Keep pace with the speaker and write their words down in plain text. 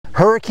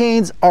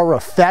Hurricanes are a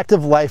fact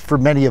of life for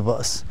many of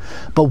us.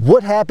 But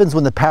what happens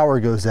when the power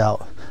goes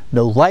out?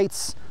 No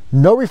lights,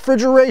 no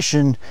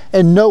refrigeration,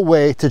 and no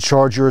way to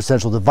charge your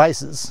essential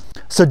devices.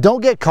 So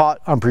don't get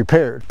caught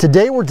unprepared.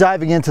 Today we're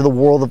diving into the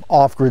world of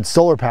off-grid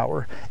solar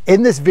power.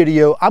 In this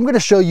video, I'm going to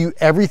show you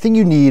everything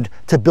you need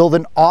to build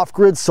an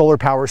off-grid solar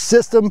power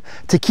system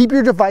to keep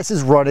your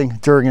devices running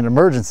during an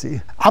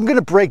emergency. I'm going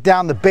to break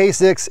down the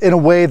basics in a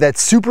way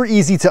that's super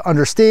easy to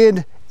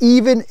understand,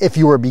 even if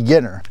you're a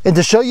beginner. And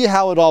to show you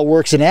how it all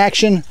works in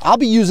action, I'll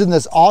be using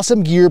this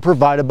awesome gear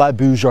provided by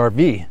Bouge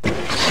RV.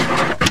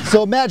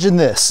 So imagine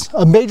this,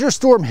 a major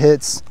storm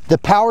hits, the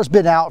power's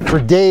been out for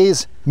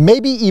days,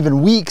 maybe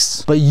even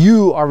weeks, but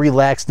you are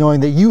relaxed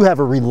knowing that you have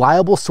a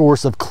reliable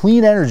source of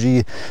clean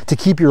energy to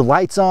keep your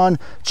lights on,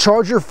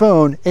 charge your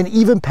phone, and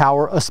even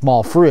power a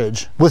small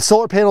fridge. With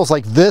solar panels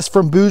like this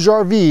from Bouge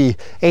RV,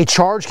 a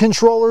charge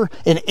controller,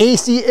 an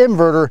AC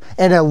inverter,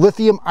 and a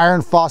lithium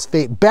iron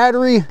phosphate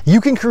battery, you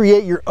can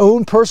create your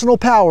own personal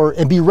power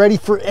and be ready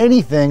for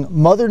anything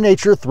Mother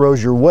Nature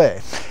throws your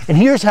way. And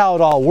here's how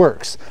it all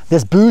works.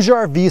 This Bouge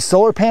RV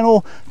solar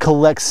panel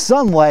collects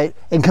sunlight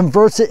and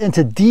converts it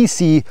into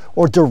DC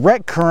or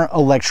direct current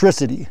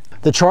electricity.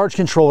 The charge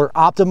controller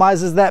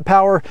optimizes that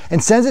power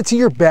and sends it to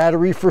your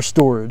battery for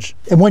storage.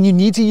 And when you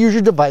need to use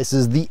your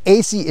devices, the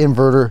AC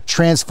inverter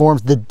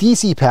transforms the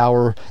DC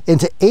power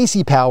into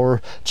AC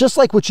power, just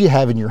like what you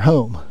have in your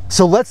home.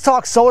 So let's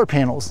talk solar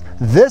panels.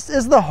 This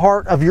is the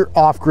heart of your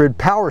off-grid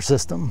power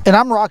system. And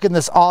I'm rocking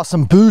this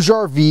awesome Bouge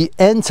RV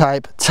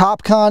N-Type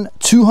TOPCon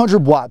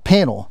 200 watt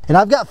panel. And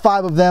I've got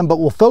 5 of them, but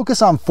we'll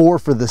focus on 4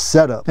 for this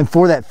setup. And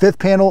for that 5th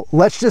panel,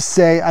 let's just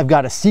say I've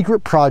got a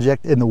secret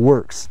project in the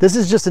works. This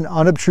is just an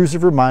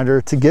unobtrusive reminder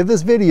to give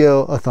this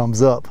video a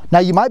thumbs up. Now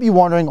you might be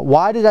wondering,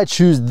 why did I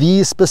choose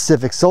these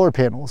specific solar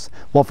panels?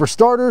 Well, for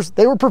starters,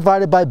 they were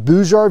provided by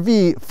Bouge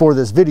RV for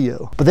this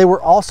video, but they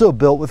were also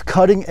built with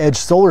cutting-edge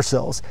solar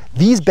cells.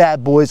 These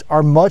bad boys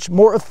are much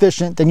more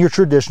efficient than your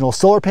traditional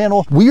solar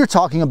panel. We are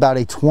talking about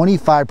a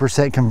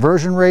 25%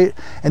 conversion rate,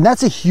 and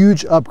that's a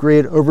huge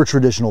upgrade over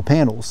traditional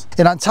panels.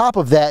 And on top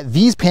of that,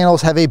 these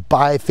panels have a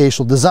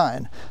bifacial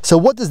design. So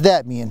what does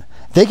that mean?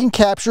 They can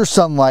capture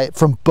sunlight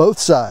from both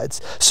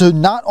sides. So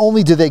not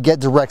only do they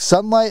get direct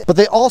sunlight, but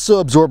they also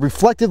absorb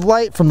reflected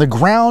light from the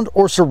ground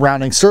or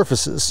surrounding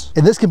surfaces.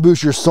 And this can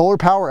boost your solar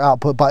power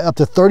output by up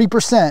to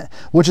 30%,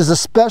 which is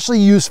especially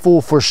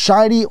useful for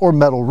shiny or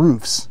metal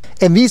roofs.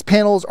 And these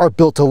panels are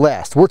built to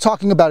last. We're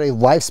talking about a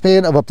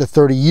lifespan of up to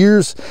 30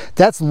 years.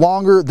 That's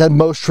longer than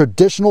most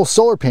traditional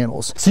solar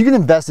panels. So you can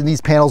invest in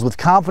these panels with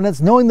confidence,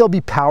 knowing they'll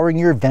be powering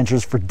your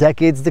adventures for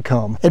decades to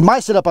come. In my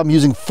setup, I'm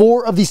using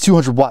 4 of these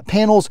 200 watt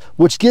panels,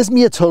 which gives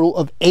me a total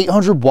of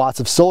 800 watts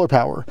of solar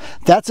power.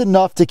 That's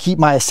enough to keep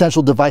my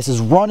essential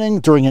devices running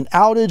during an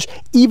outage,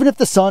 even if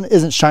the sun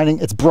isn't shining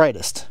its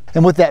brightest.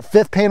 And with that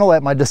 5th panel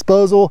at my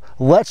disposal,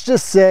 let's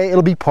just say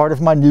it'll be part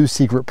of my new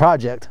secret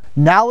project.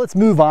 Now let's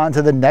move on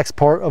to the next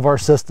part of our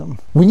system.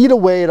 We need a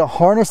way to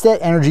harness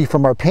that energy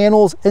from our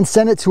panels and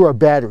send it to our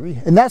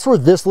battery. And that's where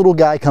this little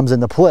guy comes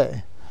into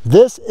play.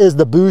 This is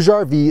the Bouge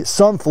RV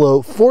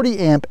SunFlow 40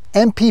 amp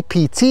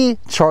MPPT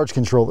charge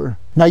controller.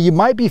 Now you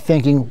might be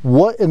thinking,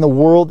 what in the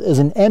world is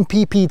an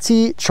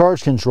MPPT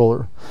charge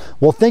controller?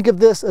 Well, think of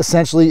this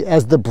essentially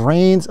as the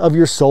brains of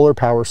your solar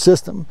power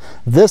system.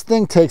 This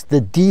thing takes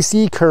the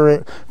DC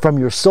current from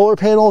your solar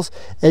panels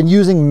and,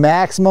 using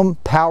maximum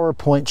power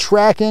point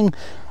tracking,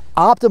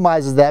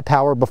 optimizes that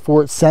power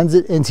before it sends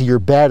it into your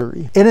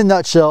battery. In a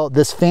nutshell,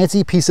 this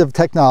fancy piece of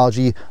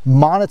technology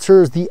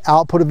monitors the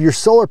output of your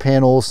solar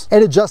panels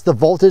and adjusts the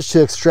voltage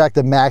to extract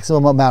the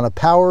maximum amount of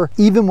power,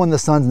 even when the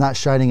sun's not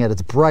shining at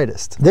its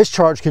brightest. This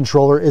charge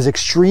controller is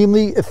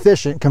extremely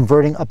efficient,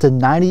 converting up to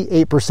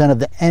 98% of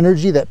the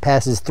energy that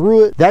passes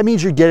through it. That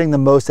means you're getting the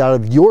most out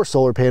of your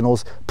solar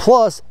panels.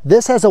 Plus,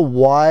 this has a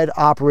wide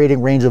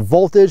operating range of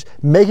voltage,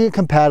 making it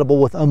compatible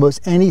with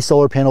almost any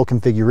solar panel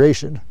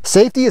configuration.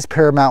 Safety is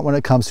paramount when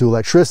it comes to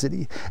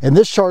electricity, and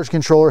this charge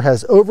controller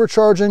has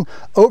overcharging,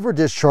 over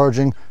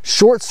discharging,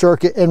 short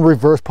circuit, and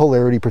reverse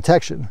polarity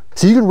protection.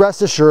 So you can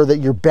rest assured that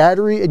your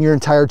battery and your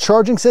entire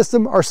charging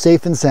system are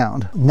safe and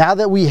sound. Now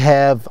that we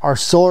have our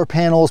solar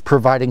panels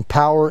providing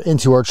power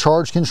into our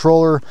charge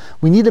controller,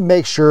 we need to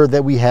make sure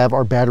that we have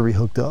our battery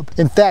hooked up.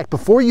 In fact,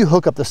 before you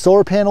hook up the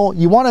solar panel,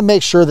 you want to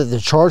make sure that the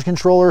charge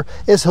controller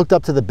is hooked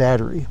up to the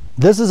battery.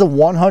 This is a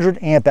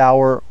 100 amp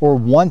hour or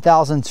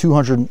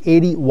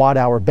 1280 watt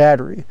hour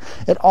battery.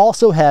 It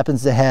also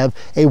happens to have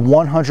a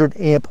 100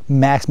 amp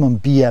maximum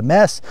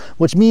BMS,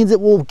 which means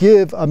it will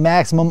give a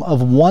maximum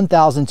of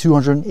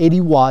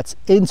 1280 watts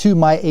into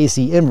my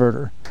AC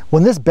inverter.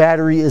 When this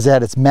battery is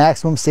at its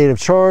maximum state of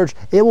charge,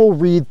 it will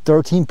read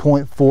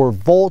 13.4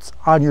 volts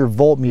on your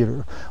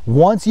voltmeter.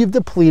 Once you've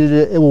depleted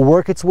it, it will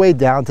work its way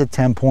down to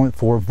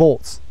 10.4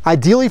 volts.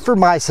 Ideally for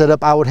my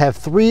setup, I would have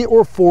 3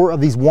 or 4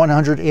 of these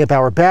 100 amp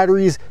hour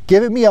batteries,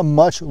 giving me a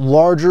much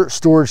larger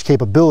storage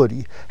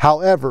capability.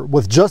 However,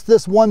 with just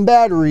this one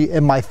battery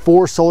and my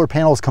 4 solar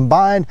panels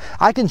combined,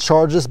 I can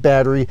charge this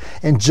battery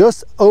in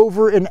just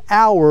over an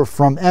hour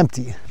from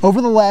empty. Over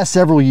the last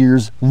several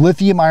years,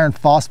 lithium iron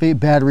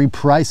phosphate battery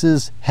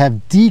prices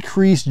have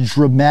decreased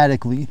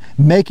dramatically,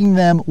 making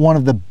them one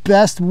of the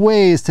best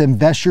ways to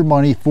invest your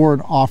money for an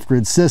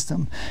off-grid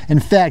system. In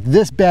fact,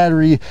 this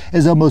battery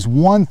is almost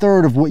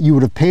 1/3 of what you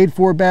would have paid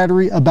for a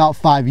battery about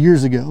 5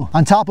 years ago.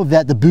 On top of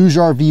that, the Bouge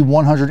RV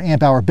 100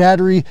 amp hour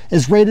battery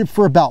is rated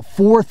for about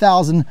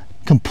 4,000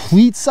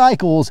 complete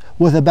cycles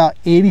with about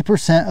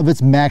 80% of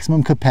its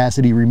maximum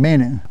capacity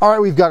remaining. All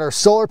right, we've got our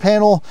solar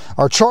panel,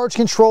 our charge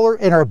controller,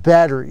 and our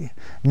battery.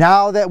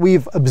 Now that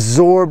we've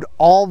absorbed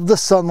all of the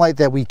sunlight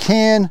that we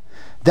can,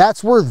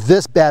 that's where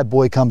this bad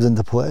boy comes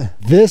into play.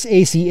 This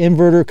AC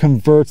inverter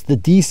converts the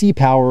DC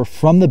power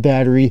from the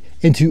battery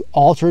into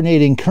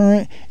alternating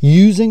current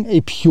using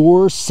a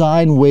pure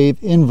sine wave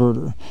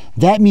inverter.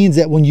 That means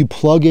that when you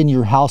plug in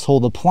your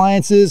household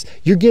appliances,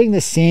 you're getting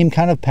the same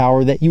kind of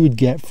power that you would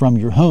get from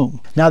your home.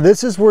 Now,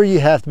 this is where you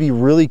have to be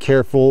really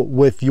careful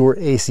with your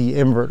AC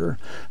inverter.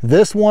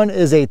 This one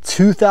is a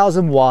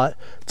 2,000 watt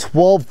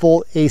 12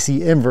 volt AC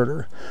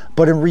inverter,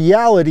 but in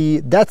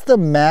reality, that's the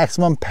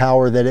maximum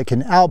power that it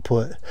can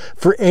output.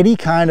 For any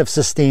kind of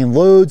sustained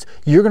loads,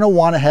 you're going to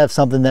want to have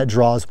something that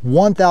draws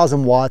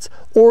 1,000 watts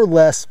or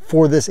less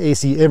for this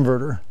AC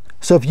inverter.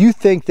 So if you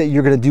think that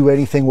you're going to do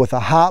anything with a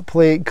hot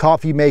plate,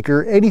 coffee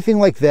maker, anything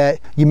like that,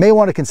 you may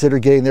want to consider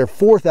getting their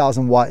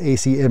 4,000 watt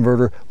AC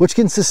inverter, which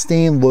can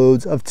sustain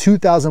loads of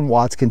 2,000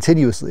 watts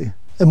continuously.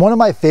 And one of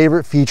my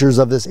favorite features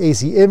of this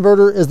AC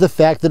inverter is the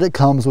fact that it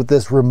comes with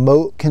this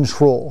remote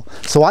control.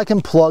 So I can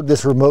plug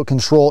this remote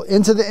control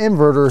into the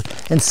inverter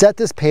and set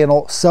this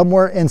panel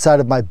somewhere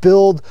inside of my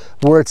build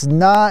where it's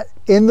not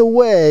in the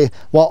way,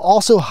 while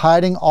also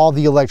hiding all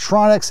the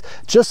electronics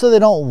just so they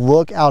don't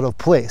look out of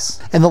place.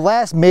 And the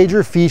last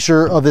major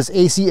feature of this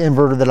AC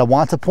inverter that I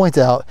want to point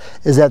out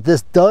is that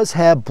this does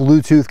have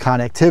Bluetooth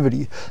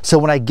connectivity. So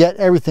when I get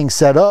everything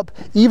set up,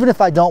 even if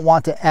I don't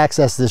want to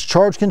access this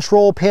charge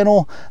control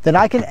panel, then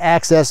I can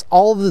access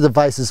all of the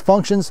device's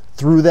functions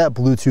through that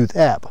Bluetooth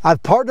app.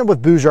 I've partnered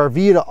with Bouge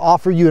RV to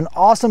offer you an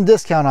awesome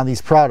discount on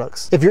these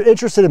products. If you're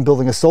interested in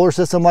building a solar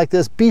system like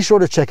this, be sure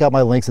to check out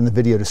my links in the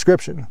video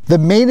description. The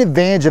main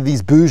advantage of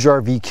these Bouge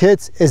RV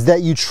kits is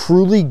that you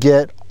truly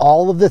get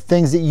all of the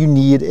things that you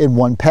need in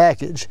one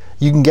package.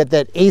 You can get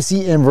that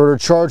AC inverter,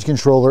 charge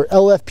controller,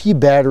 LFP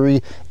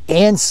battery,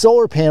 and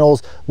solar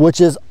panels,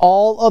 which is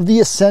all of the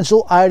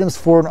essential items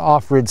for an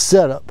off-grid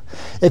setup.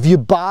 If you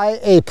buy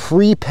a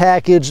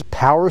pre-packaged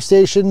power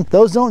station,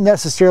 those don't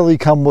necessarily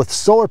come with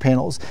solar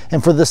panels.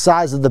 And for the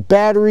size of the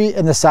battery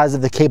and the size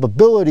of the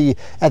capability,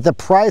 at the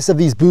price of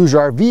these Bouge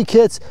RV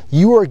kits,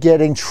 you are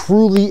getting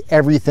truly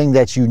everything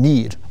that you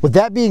need. With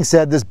that being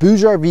said, this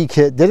Bouge RV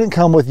kit didn't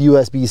come with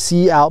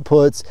USB-C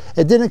outputs.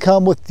 It didn't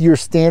come with your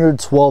standard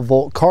 12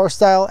 volt car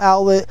style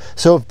outlet.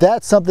 So if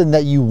that's something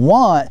that you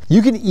want,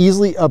 you can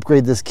easily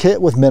upgrade this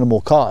kit with minimal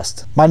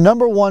cost. My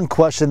number one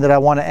question that I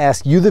want to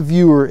ask you, the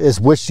viewer,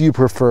 is which do you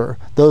prefer?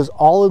 Those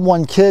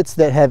all-in-one kits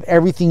that have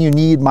everything you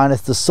need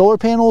minus the solar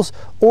panels,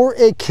 or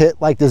a kit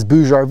like this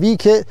Bouge RV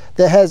kit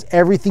that has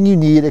everything you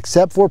need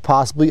except for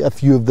possibly a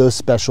few of those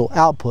special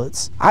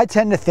outputs? I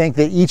tend to think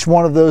that each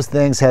one of those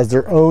things has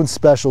their own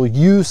special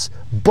use,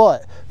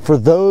 but for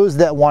those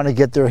that want to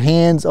get their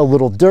hands a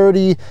little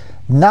dirty,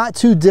 not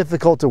too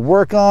difficult to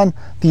work on,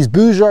 these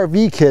Bouge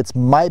RV kits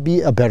might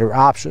be a better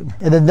option.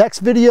 In the next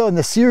video in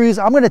the series,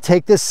 I'm going to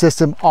take this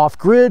system off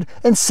grid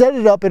and set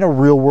it up in a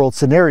real world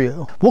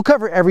scenario. We'll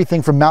cover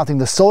everything from mounting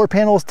the solar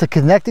panels to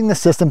connecting the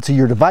system to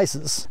your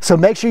devices. So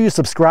make sure you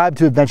subscribe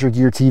to Adventure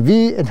Gear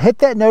TV and hit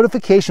that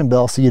notification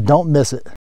bell so you don't miss it.